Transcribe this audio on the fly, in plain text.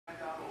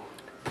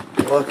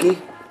Lucky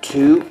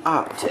to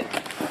Optic.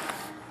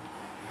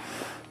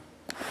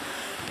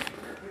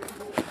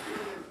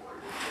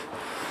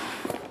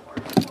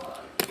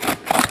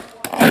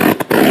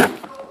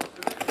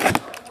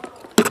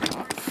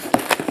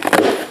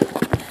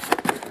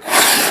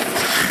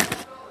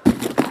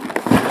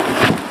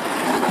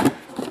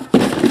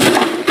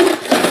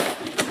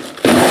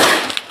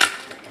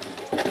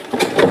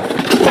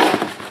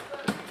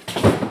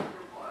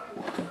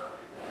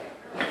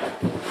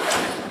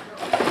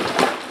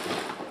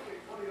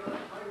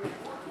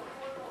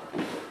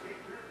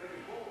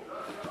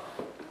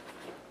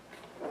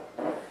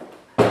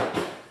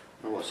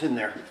 What's in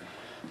there?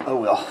 Oh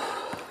well,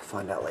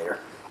 find out later.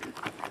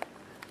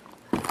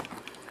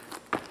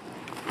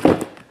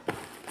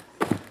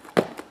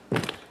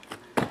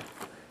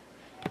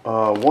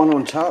 One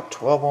on top,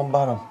 12 on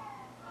bottom.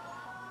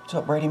 What's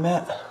up, Brady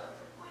Matt?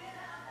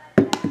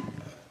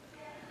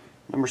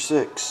 Number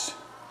 6.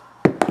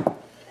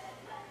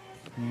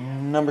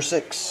 Number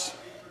 6.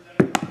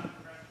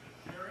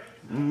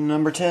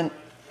 Number 10.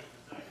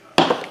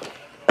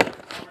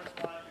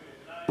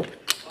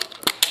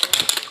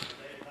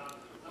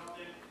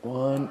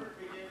 One,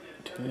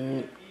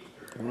 2,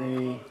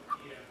 3,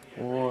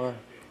 4,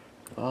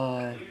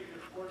 5,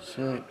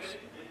 6,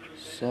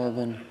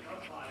 7,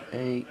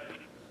 8.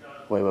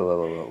 Wait. 3, 4,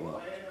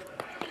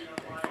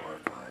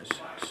 5,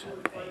 6,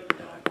 7, 8,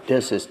 9.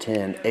 This is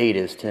 10. 8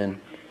 is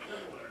 10.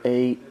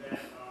 8.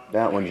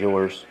 That one's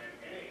yours.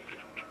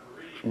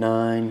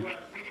 9,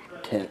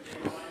 10.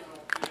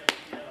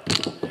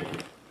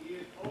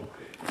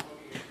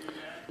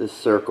 This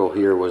circle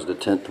here was the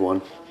 10th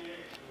one.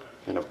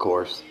 And of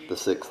course, the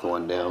 6th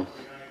one down.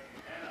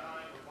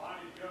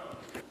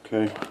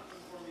 Okay.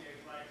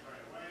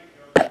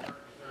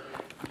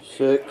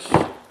 6,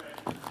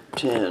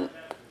 10.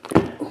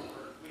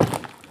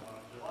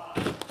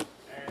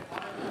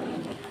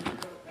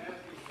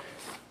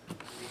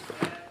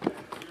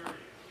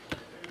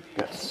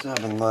 Got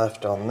 7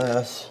 left on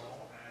this.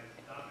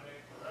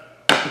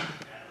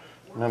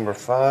 Number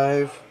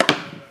 5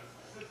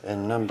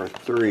 and number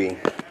 3.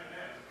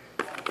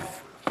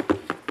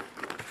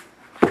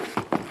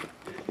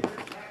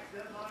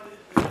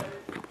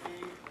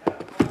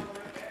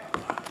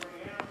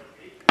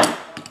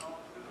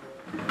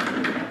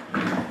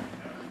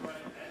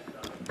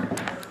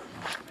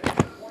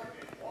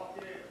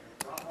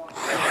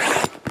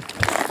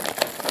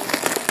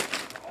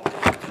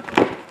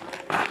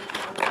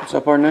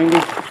 What's up, R90?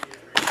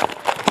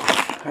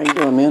 How you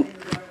doing, man?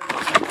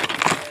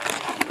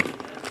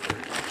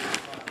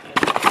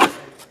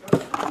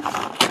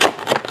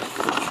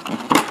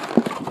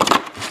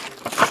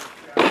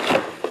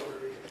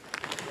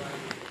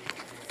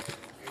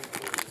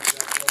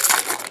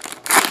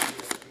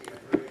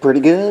 Pretty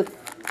good.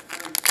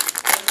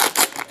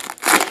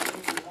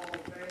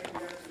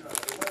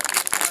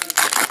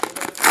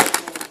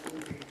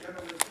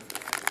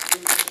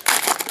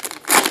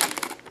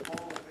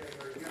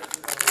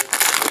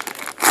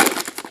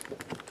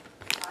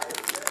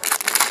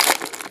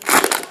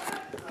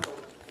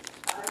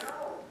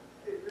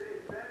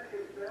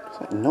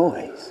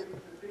 Noise.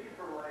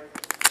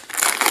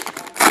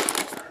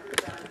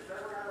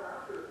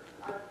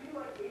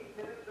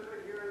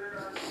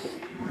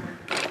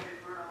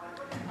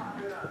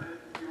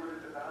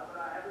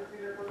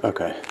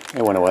 Okay,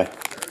 it went away.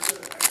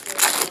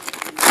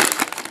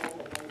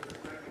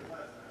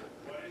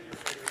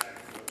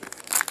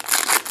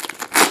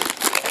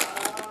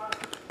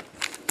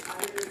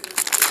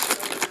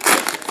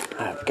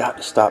 I've got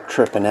to stop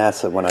tripping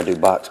acid when I do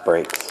box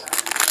breaks.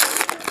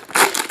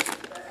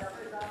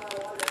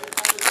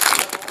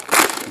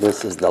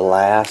 This is the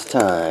last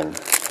time.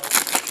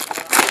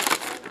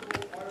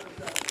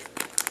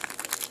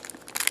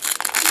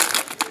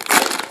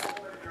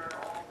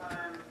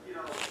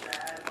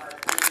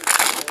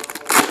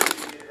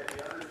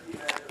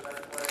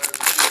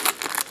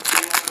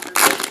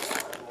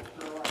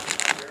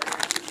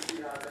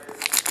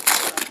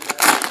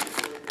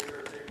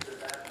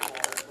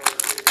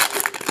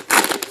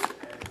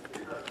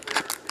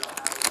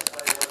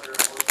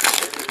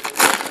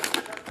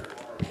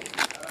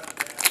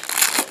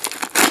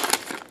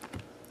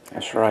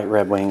 That's right,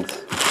 Red Wings.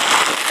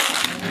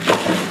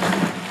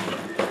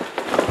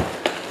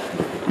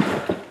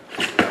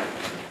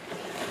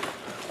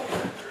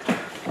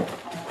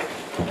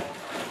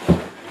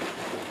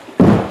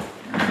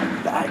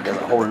 That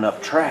doesn't hold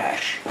enough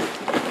trash.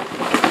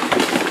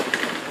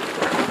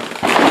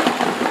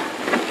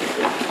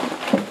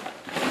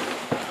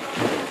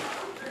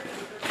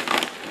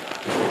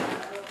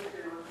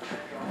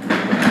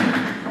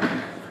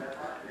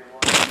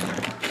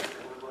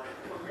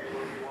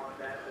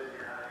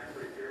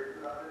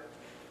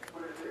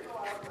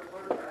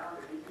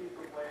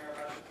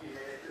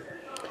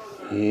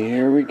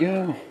 Here we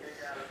go.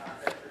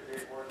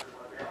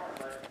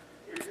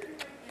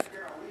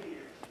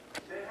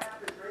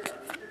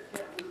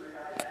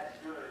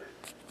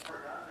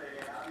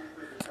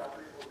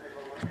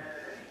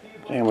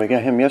 And we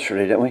got him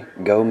yesterday, didn't we?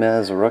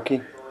 Gomez, a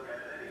rookie.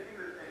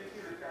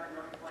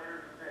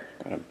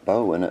 Got a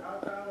bow in it.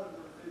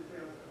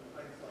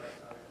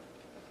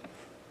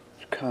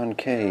 It's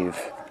concave.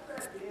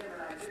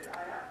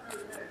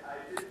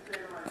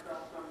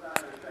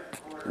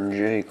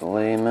 Jake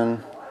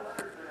Layman,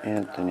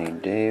 Anthony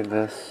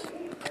Davis,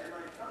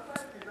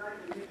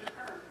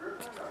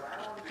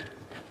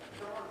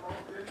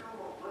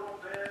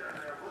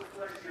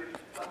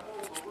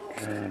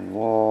 John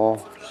Wall,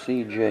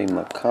 CJ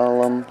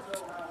McCollum,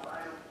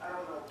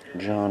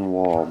 John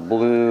Wall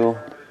Blue,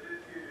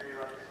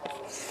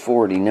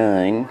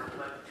 49,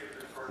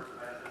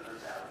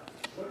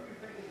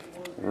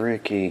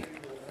 Ricky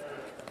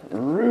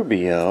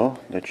Rubio,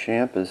 the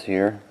champ is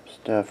here,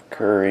 Steph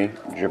Curry,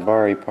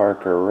 Jabari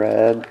Parker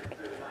Red,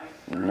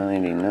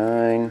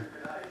 99,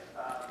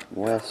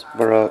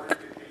 Westbrook,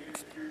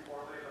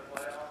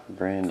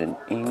 Brandon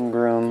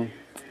Ingram,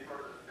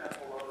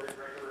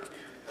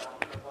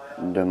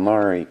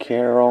 Damari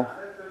Carroll,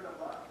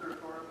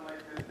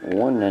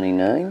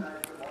 199,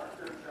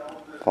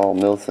 Paul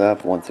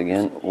Millsap once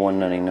again,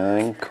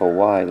 199,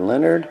 Kawhi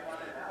Leonard,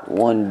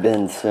 1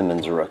 Ben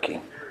Simmons rookie.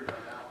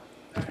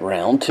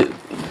 Round 2.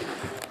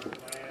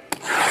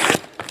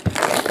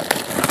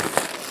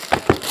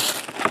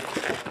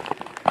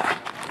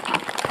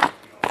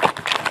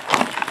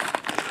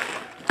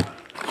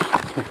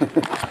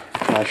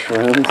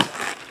 Mushrooms.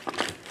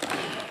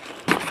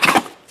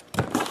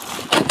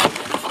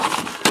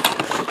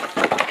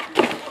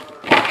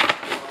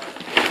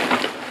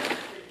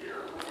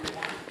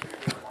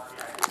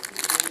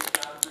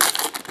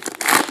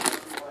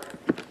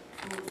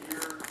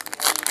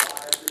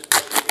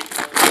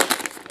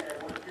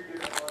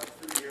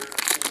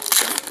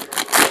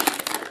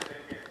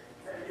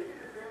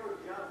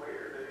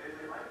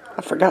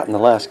 I've forgotten the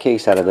last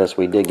case out of this.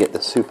 We did get the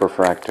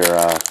Superfractor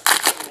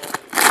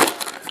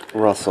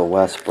Russell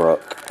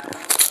Westbrook.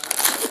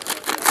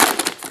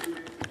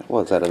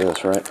 What's out of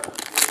this, right?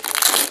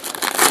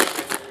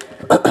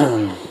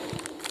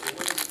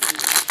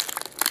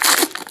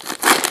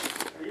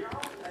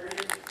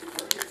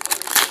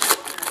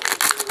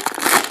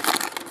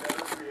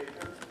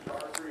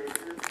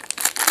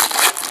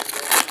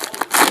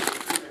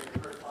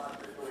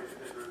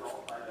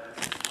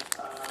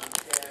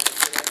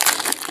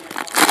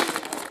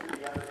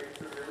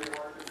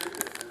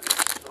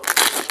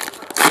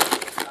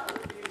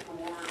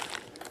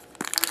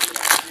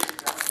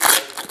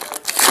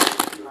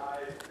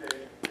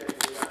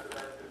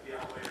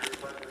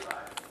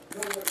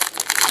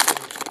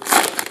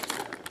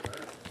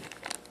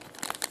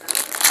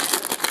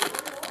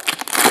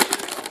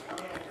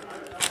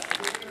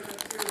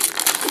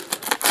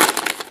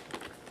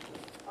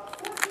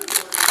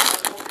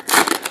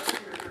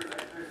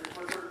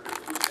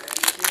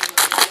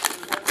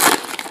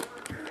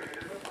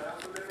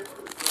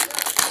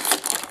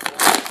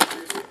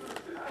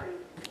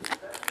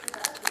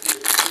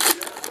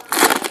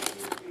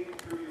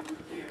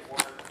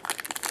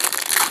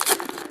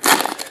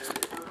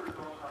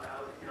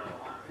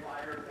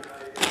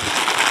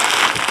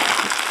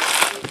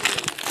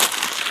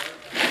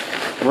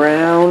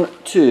 Round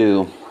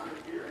 2.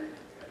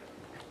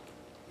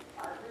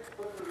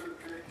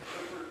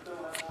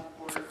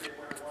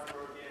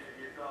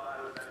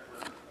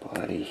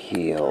 Body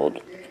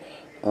healed.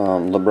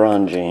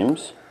 LeBron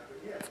James,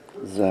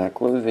 Zach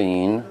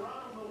LaVine,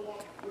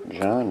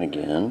 John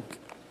again,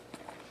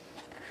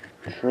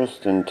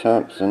 Tristan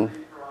Thompson,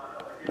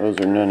 those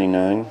are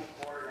 99,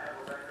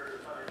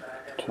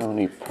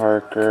 Tony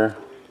Parker,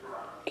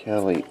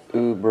 Kelly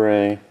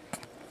Oubre,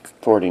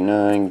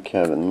 49,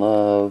 Kevin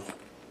Love,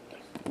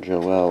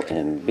 Joel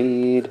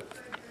Embiid,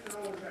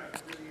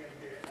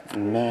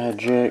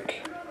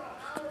 Magic,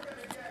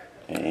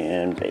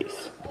 and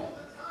base.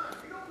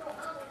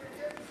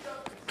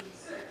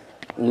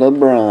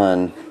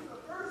 LeBron,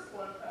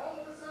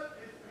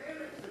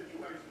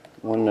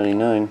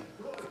 199.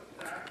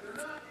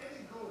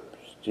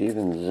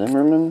 Steven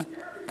Zimmerman,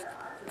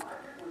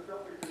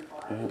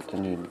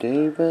 Anthony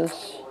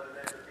Davis,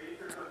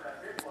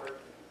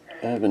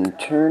 Evan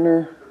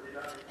Turner,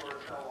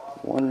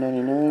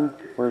 199.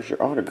 Where's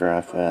your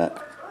autograph at?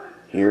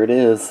 Here it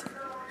is.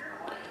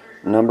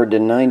 Numbered to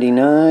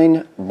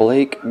 99,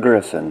 Blake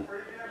Griffin.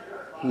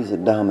 He's a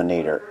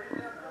dominator.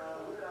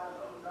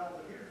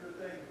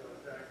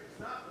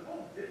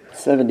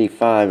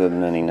 75 of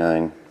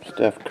 99.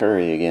 Steph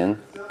Curry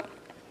again.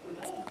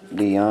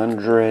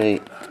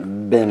 DeAndre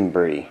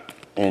Bembry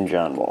and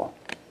John Wall.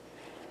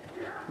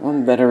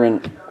 1 veteran,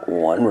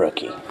 1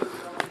 rookie.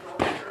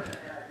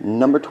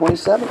 Number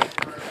 27.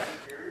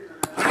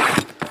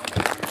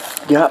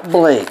 Got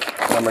Blake.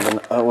 Number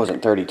to, oh, it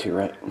wasn't 32,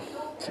 right?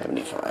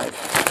 75.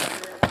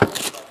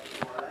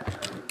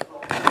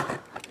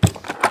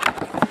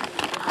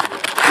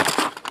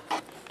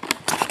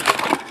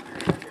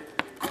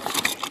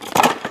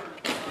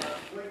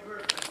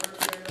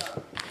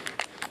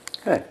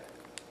 Hey.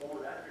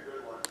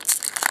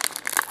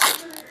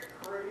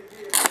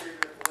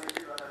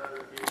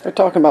 They're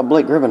talking about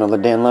Blake Griffin on the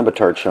Dan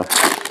Lebitard show,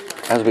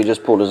 as we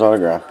just pulled his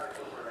autograph.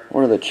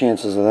 What are the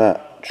chances of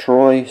that?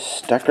 Troy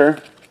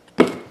Stecker,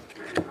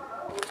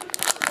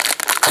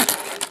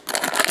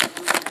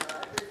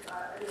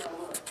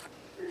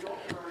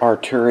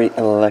 Arturi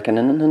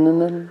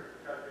Lekkonen.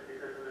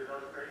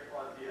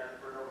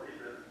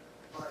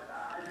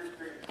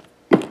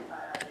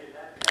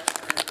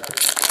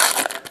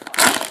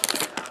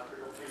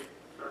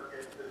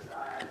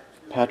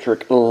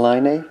 Patrick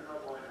Laine,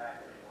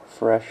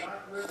 Fresh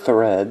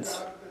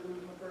Threads.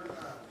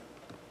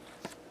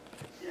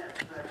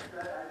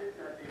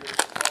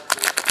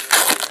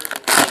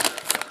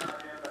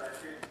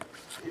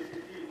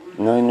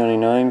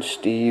 $9.99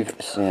 Steve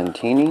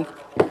Santini.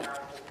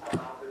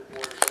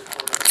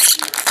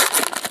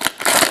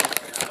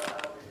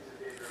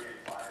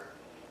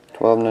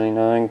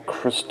 $12.99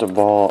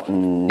 Cristobal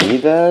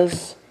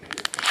Neves.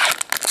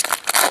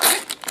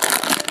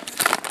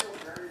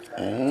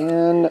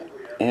 And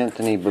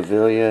Anthony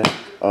Bavilla,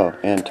 oh,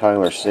 and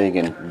Tyler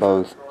Seguin,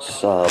 both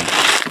sub-zeros.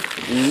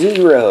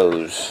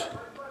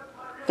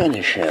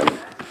 Finish him.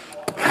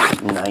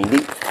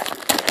 90.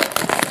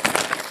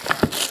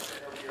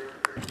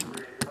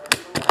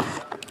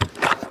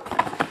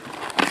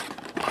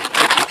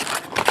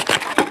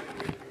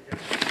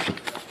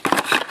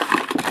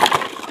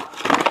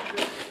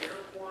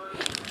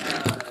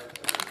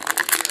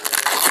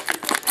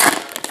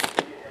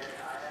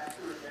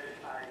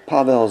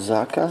 Pavel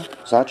Zacha,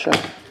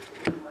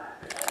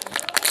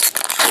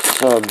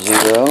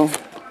 sub-zero.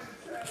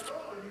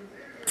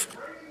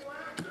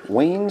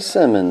 Wayne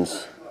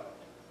Simmons.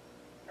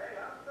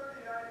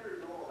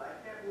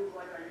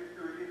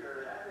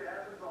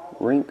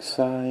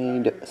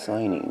 Rinkside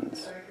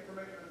signings.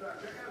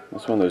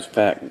 It's one of those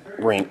fat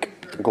rink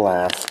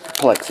glass,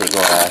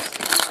 plexiglass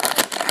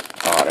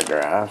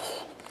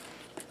autographs.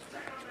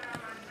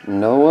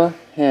 Noah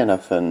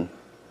Hannafin,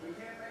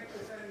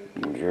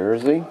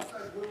 jersey.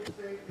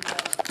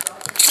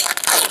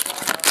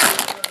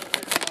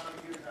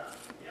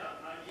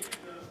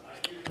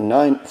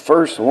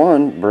 First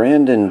one,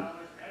 Brandon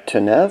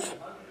Tanev,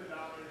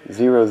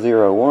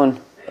 001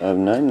 of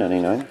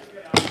 $9.99.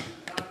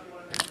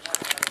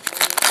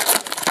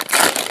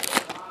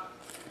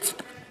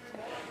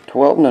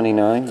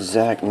 $12.99,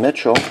 Zach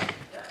Mitchell.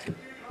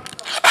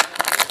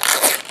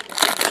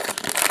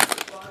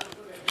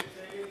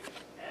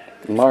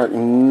 Mark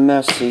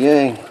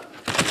Messier.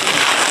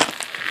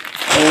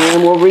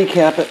 And we'll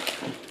recap it.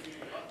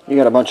 You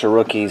got a bunch of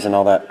rookies and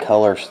all that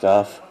color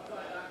stuff.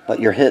 But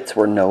your hits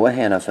were Noah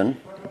Hannafin,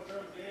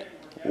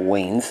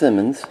 Wayne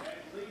Simmons,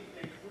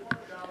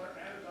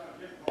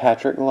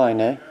 Patrick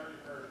Laine.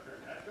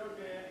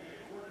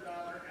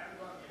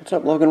 What's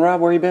up, Logan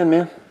Rob? Where you been,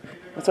 man?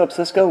 What's up,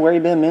 Cisco? Where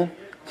you been, man?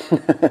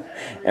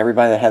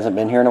 Everybody that hasn't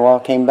been here in a while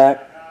came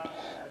back.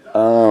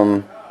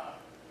 Arturi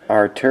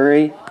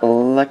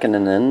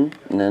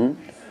Lekkonen,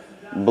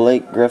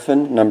 Blake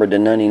Griffin, numbered to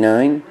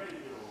 99,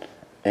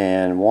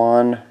 and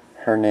Juan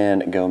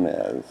Hernan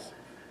Gomez.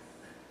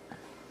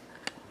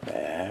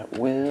 That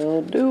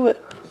will do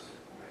it.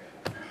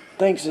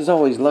 Thanks as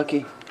always,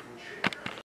 Lucky.